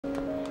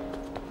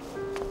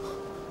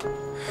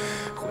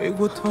回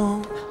过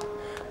头，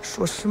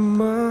说什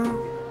么，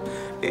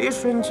一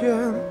瞬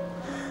间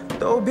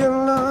都变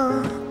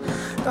了。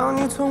当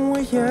你从我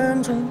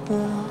眼中模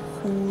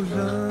糊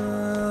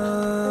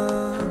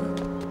了，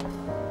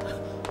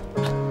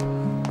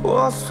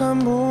我算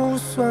不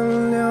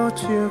算了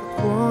解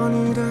过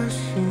你的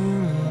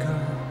性格？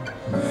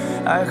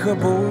爱和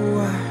不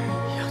爱，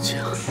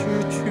又失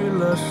去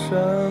了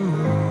什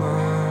么？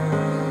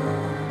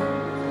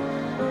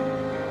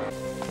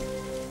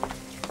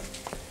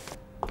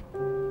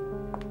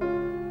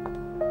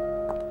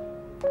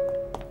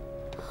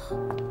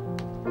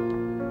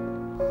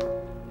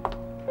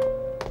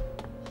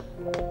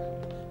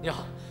 你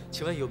好，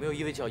请问有没有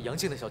一位叫杨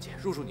静的小姐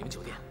入住你们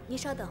酒店？您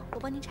稍等，我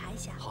帮您查一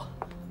下。好。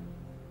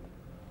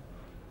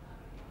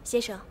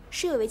先生，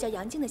是有一位叫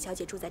杨静的小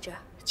姐住在这儿。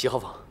几号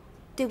房？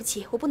对不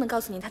起，我不能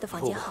告诉您她的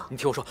房间号。你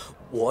听我说，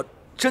我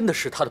真的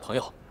是她的朋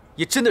友，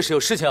也真的是有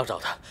事情要找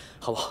她，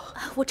好不好？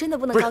我真的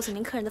不能告诉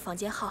您客人的房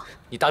间号。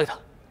你打给她。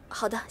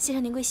好的，先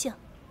生您贵姓？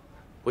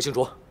我姓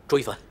卓，卓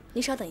一凡。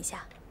您稍等一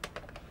下。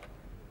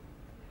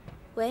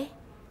喂，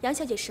杨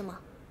小姐是吗？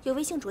有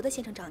位姓卓的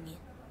先生找您。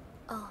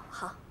哦，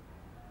好。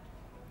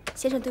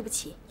 先生，对不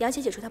起，杨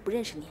小姐说她不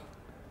认识您。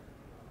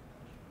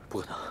不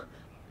可能，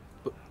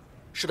不，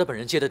是她本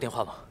人接的电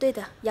话吗？对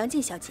的，杨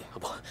静小姐。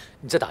不，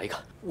你再打一个，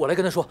我来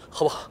跟她说，好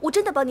不好？我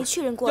真的帮您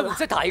确认过了。你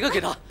再打一个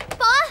给她。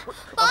保安，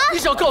保安，你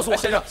只要告诉我，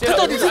先生，她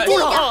到底住多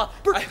少号啊？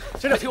不是，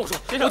先生，听我说，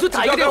先生，我就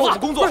打一个电话。我们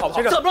工作好不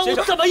好？怎么了？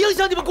我怎么影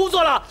响你们工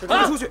作了？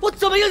啊！出去！我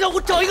怎么影响？我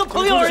找一个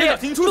朋友而已。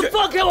请出去！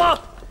放开我！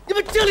你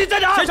们经理在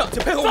哪？先生，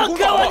请配合我们工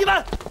作。放开我！你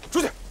们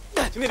出去！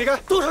请你离开。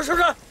动手试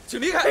试！ 请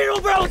离开！为什么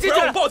不让我进去？不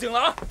让我报警了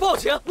啊！报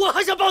警！我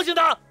还想报警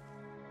呢！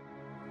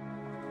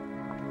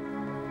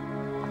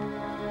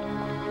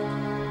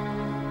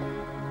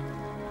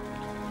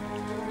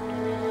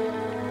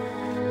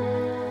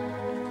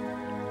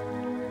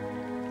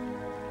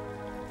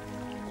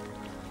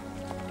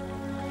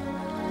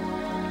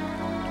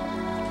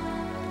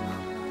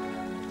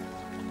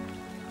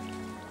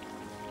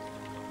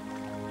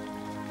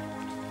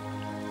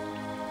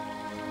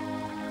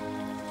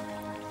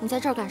你在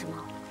这儿干什么？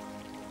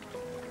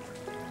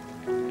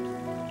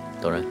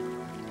 等人。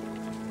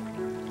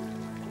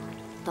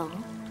等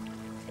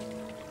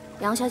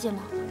杨小姐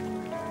吗？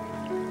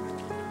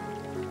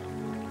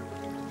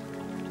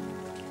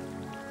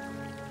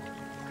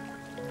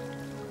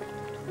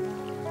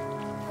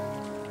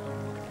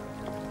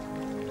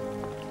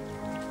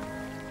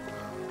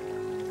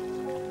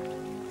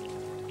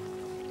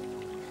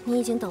你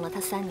已经等了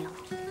她3年了，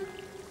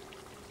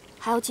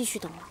还要继续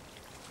等吗？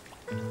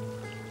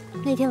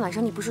那天晚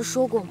上你不是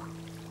说过吗？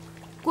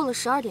过了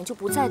12点就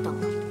不再等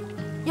了。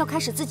 要开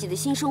始自己的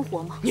新生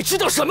活吗？你知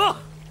道什么？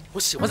我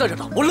喜欢在这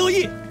等，我乐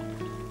意。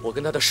我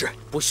跟他的事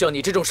不需要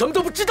你这种什么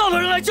都不知道的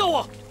人来教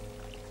我。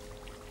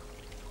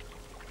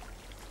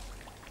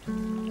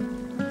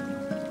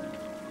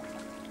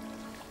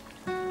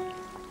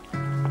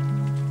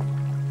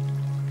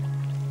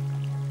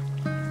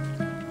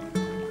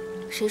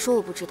谁说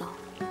我不知道？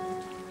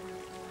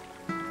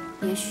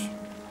也许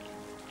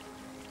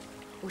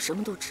我什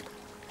么都知道。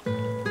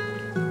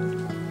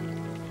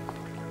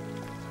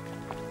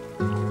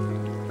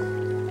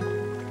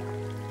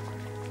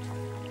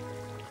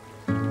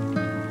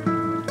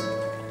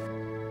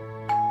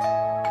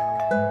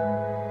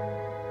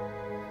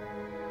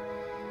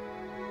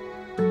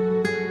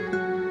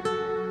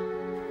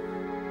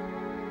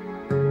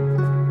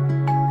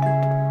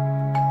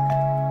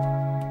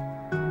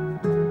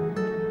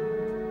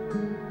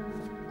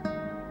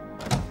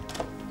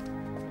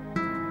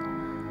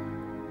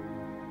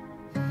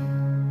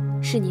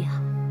 是你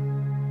啊，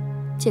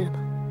进来吧。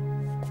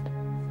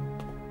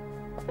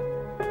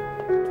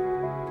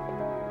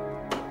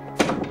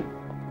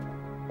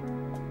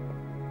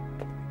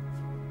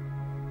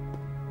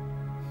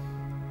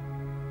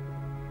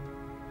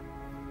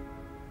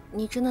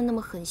你真的那么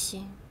狠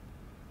心，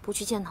不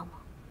去见他吗？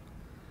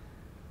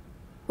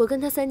我跟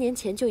他3年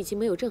前就已经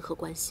没有任何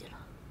关系了。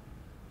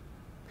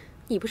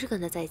你不是跟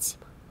他在一起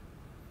吗？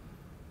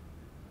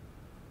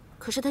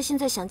可是他现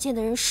在想见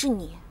的人是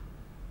你。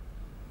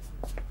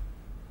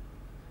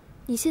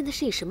 你现在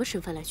是以什么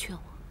身份来劝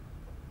我？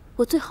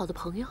我最好的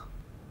朋友？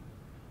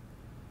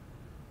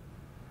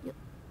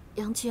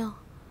杨静，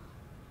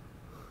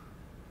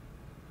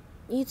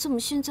你怎么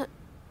现在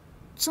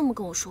这么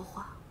跟我说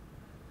话？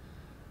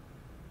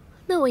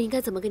那我应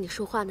该怎么跟你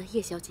说话呢，叶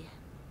小姐？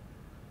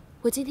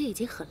我今天已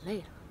经很累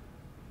了。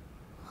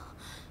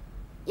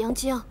杨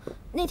静，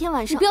那天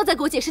晚上……你不要再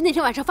给我解释那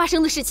天晚上发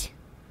生的事情。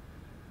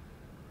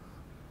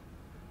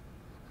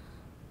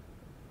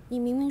你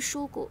明明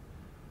说过。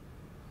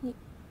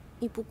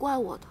 你不怪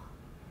我的，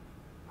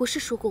我是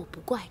说过我不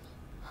怪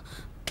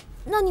你，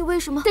那你为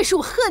什么？但是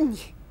我恨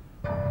你。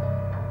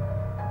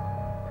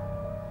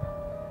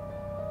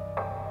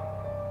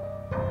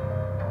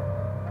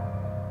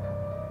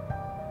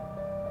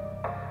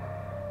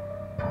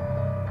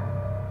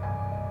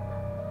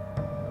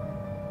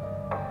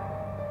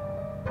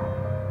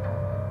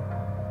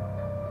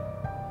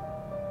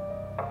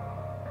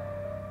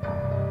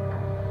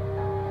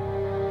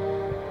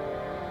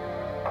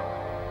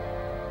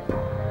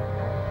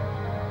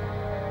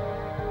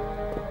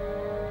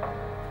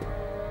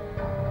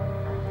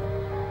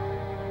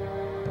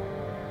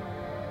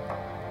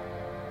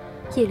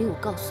叶灵，我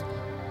告诉你，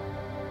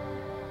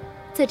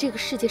在这个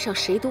世界上，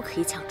谁都可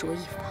以抢卓一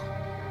凡，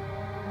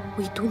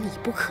唯独你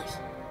不可以。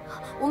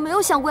我没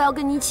有想过要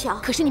跟你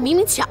抢，可是你明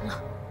明抢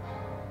了。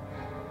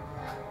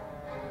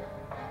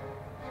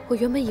我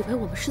原本以为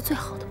我们是最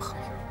好的朋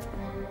友，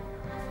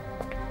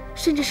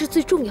甚至是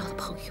最重要的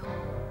朋友。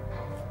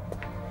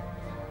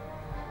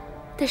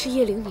但是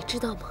叶灵，你知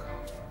道吗？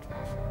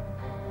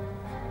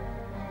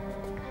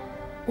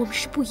我们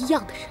是不一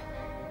样的人，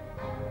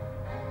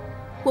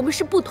我们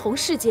是不同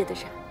世界的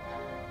人。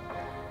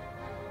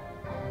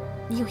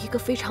你有一个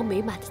非常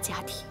美满的家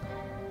庭，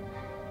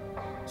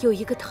有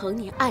一个疼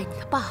你、爱你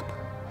的爸爸，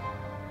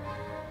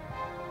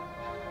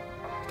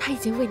他已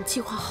经为你计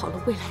划好了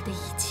未来的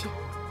一切，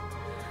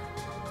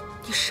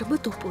你什么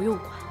都不用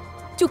管，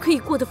就可以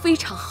过得非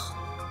常好。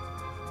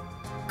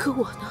可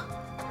我呢？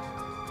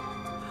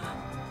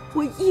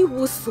我一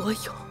无所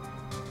有。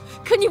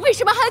可你为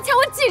什么还要抢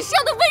我仅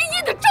剩的唯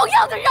一的重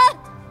要的人？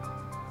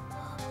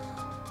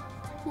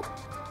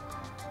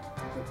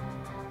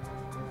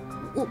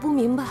我不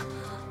明白，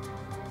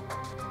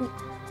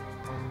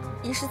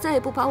你是再也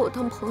不把我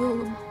当朋友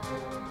了吗？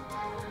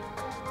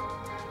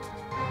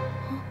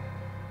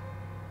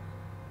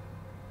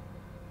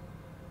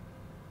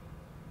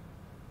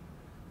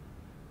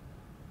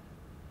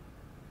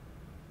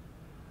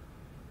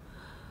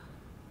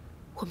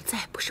我们再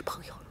也不是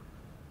朋友了。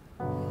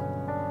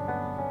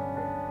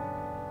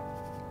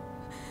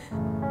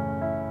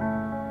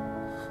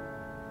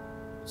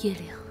叶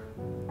灵，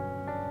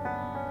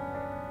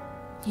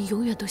你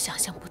永远都想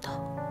象不到，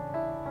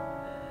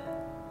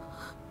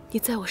你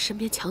在我身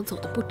边抢走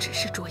的不只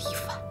是卓一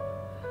凡，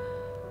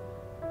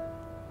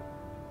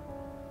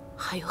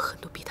还有很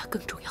多比他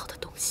更重要的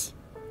东西。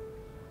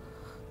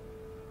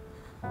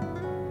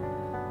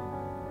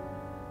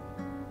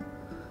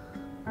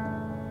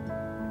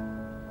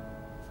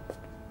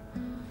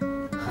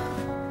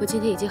我今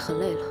天已经很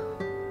累了，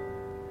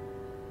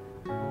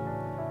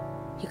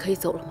你可以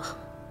走了吗？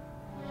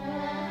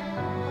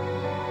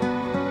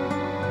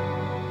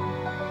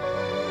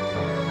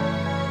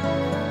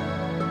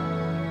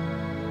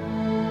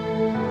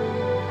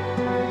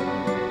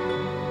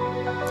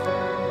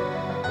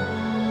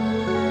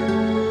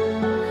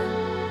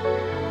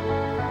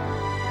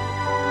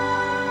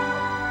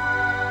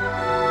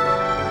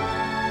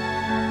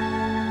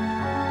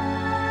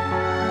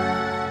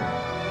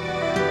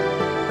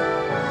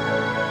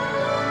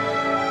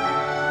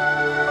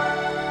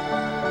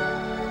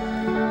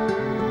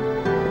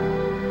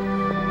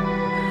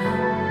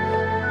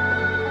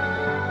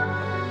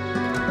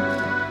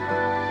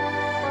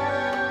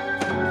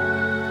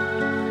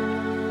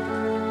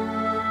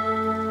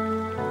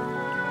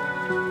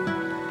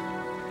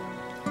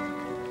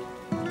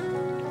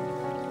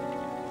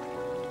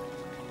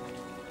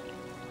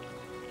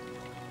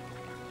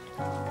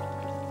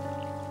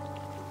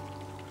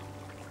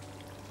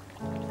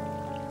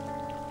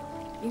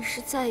你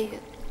是再也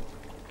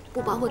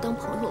不把我当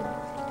朋友了吗？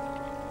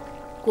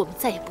我们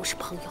再也不是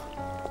朋友了。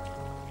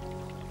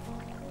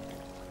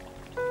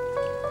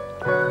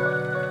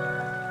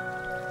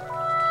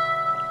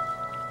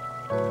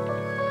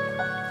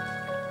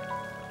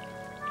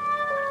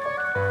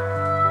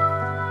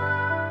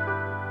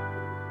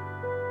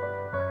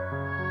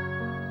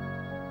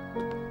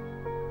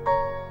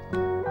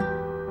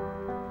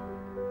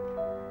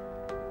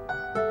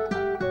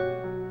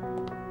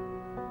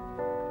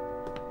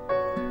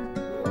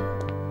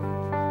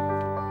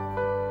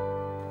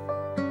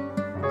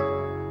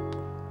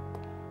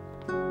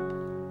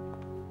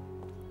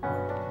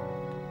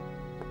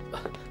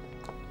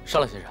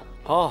商量先生。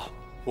哦，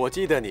我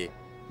记得你，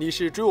你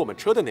是追我们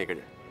车的那个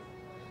人，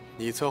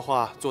你策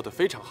划做得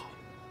非常好。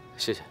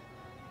谢谢。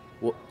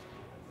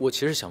我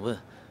其实想问，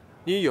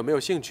你有没有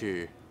兴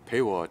趣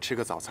陪我吃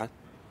个早餐？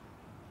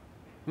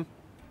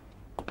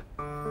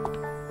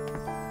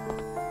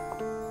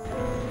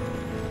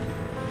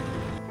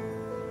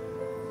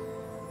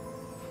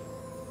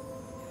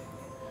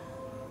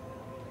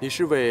你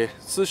是为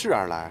私事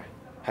而来，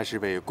还是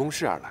为公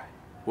事而来？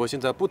我现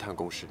在不谈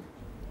公事。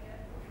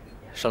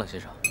商量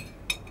先生，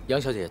杨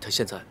小姐她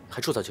现在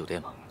还住在酒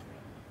店吗？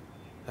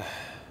唉，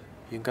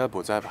应该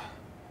不在吧，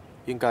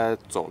应该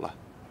走了。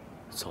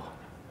走？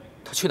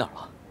她去哪儿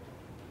了？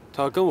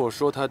她跟我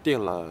说她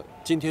订了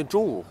今天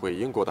中午回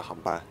英国的航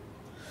班。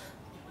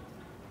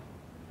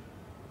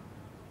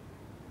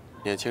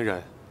年轻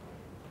人，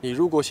你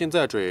如果现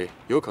在追，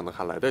有可能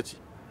还来得及，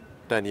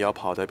但你要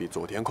跑得比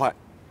昨天快。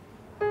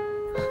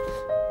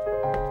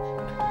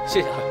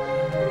谢谢。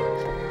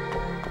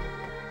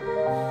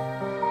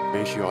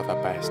Wish you all the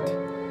best。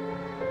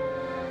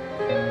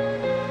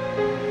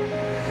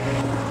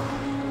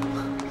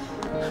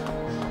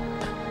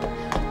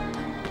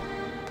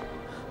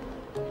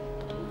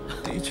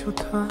地球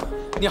它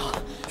你好，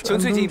请问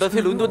最近一班飞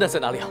伦敦的在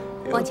哪里啊？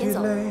往前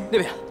走，那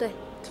边。对。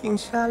停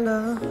下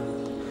了，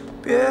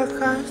别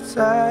还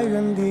在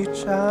原地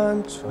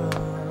站着。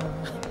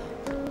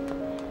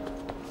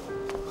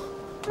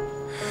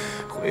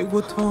回过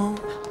头，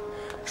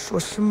说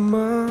什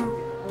么？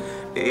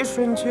一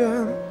瞬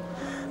间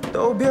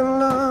都变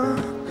了，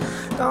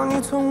当你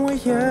从我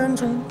眼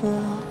中模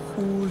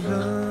糊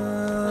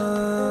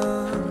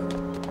了，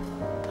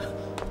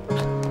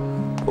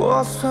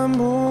我算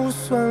不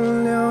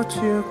算了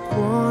解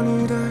过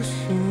你的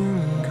性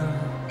格？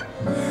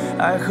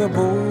爱和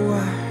不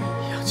爱，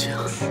失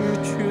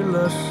去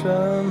了什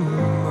么？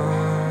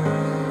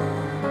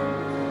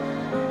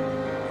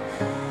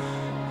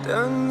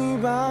等你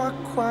把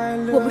快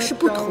乐，我们是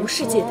不同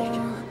世界的人。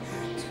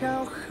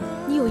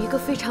你有一个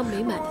非常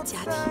美满的家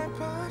庭，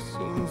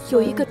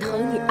有一个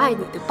疼你爱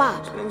你的爸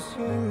爸，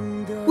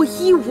我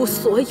一无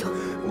所有。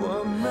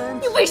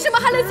你为什么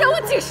还来将我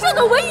仅剩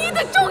的唯一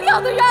的重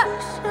要的人？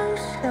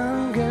想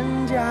更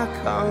加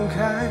慷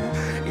慨，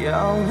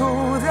要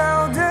不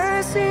到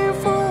的幸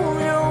福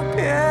就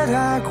别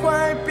太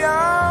快表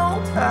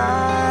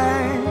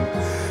态，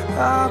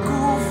怕辜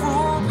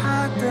负，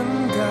怕等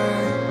待，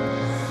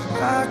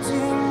怕寂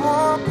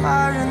寞，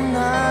怕忍耐。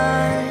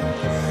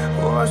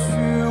或许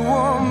我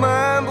们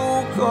不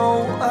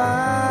够爱，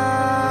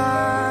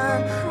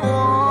我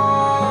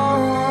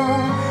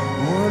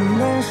们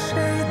谁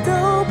都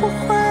不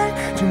坏，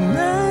只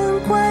能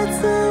怪自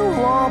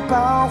我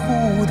保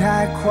护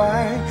太快。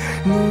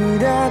你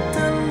的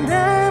等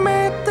待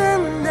没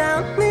等到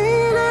你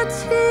的期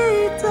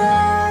待，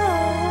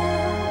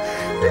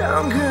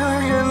两个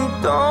人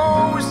都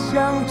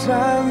想站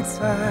在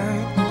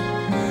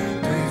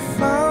对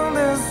方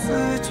的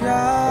死角，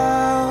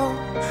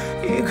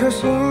一颗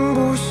心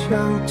不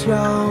想交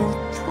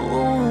出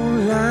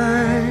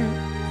来，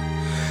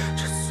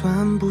这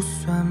算不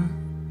算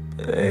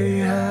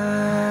被爱？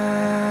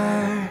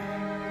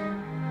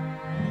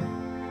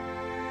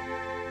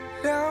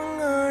两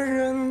个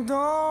人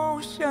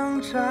都想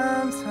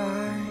站在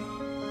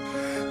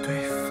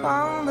对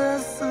方的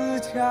死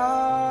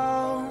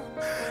角，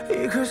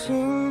一颗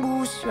心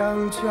不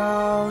想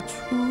交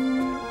出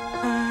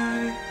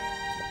来，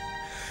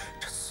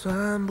这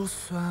算不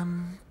算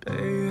被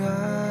爱？